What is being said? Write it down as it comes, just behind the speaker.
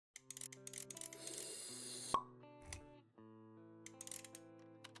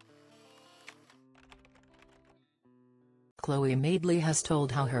Chloe Madeley has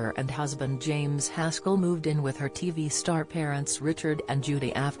told how her and husband James Haskell moved in with her TV star parents Richard and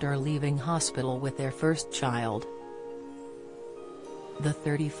Judy after leaving hospital with their first child. The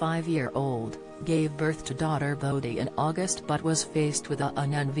 35-year-old gave birth to daughter Bodhi in August but was faced with the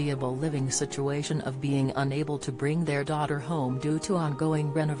unenviable living situation of being unable to bring their daughter home due to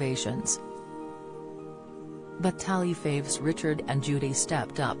ongoing renovations. But Tally faves Richard and Judy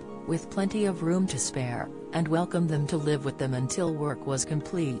stepped up, with plenty of room to spare, and welcomed them to live with them until work was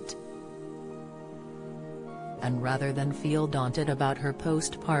complete. And rather than feel daunted about her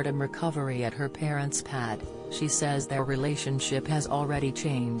postpartum recovery at her parents' pad, she says their relationship has already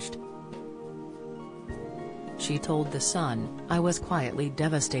changed. She told The Sun, "I was quietly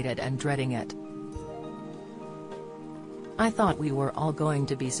devastated and dreading it. I thought we were all going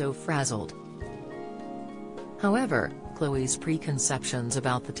to be so frazzled." However, Chloe's preconceptions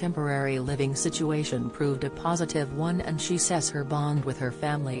about the temporary living situation proved a positive one, and she says her bond with her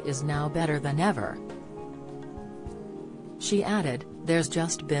family is now better than ever. She added, "There's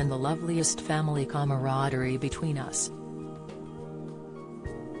just been the loveliest family camaraderie between us.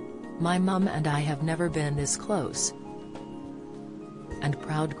 My mum and I have never been this close." And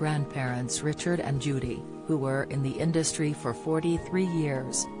proud grandparents Richard and Judy, who were in the industry for 43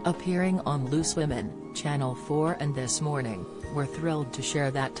 years, appearing on Loose Women, Channel 4 and This Morning, were thrilled to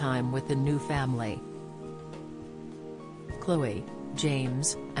share that time with the new family. Chloe,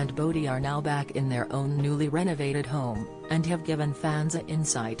 James, and Bodhi are now back in their own newly renovated home, and have given fans an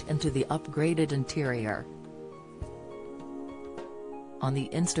insight into the upgraded interior. On the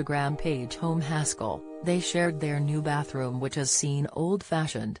Instagram page Home Haskell, they shared their new bathroom, which has seen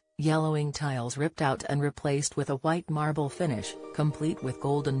old-fashioned, yellowing tiles ripped out and replaced with a white marble finish, complete with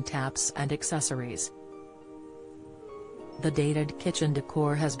golden taps and accessories. The dated kitchen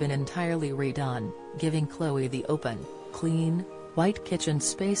decor has been entirely redone, giving Chloe the open, clean, white kitchen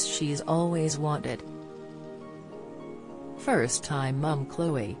space she's always wanted. First-time mum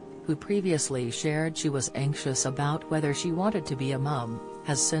Chloe, who previously shared she was anxious about whether she wanted to be a mum,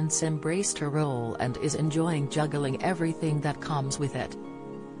 has since embraced her role and is enjoying juggling everything that comes with it.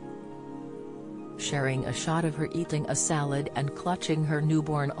 Sharing a shot of her eating a salad and clutching her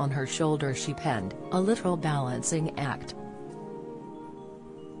newborn on her shoulder, she penned, "A literal balancing act."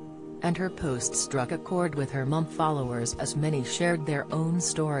 And her post struck a chord with her mum followers, as many shared their own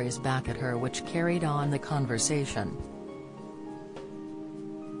stories back at her, which carried on the conversation.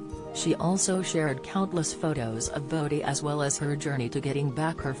 She also shared countless photos of Bodhi as well as her journey to getting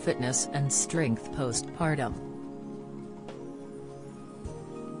back her fitness and strength postpartum.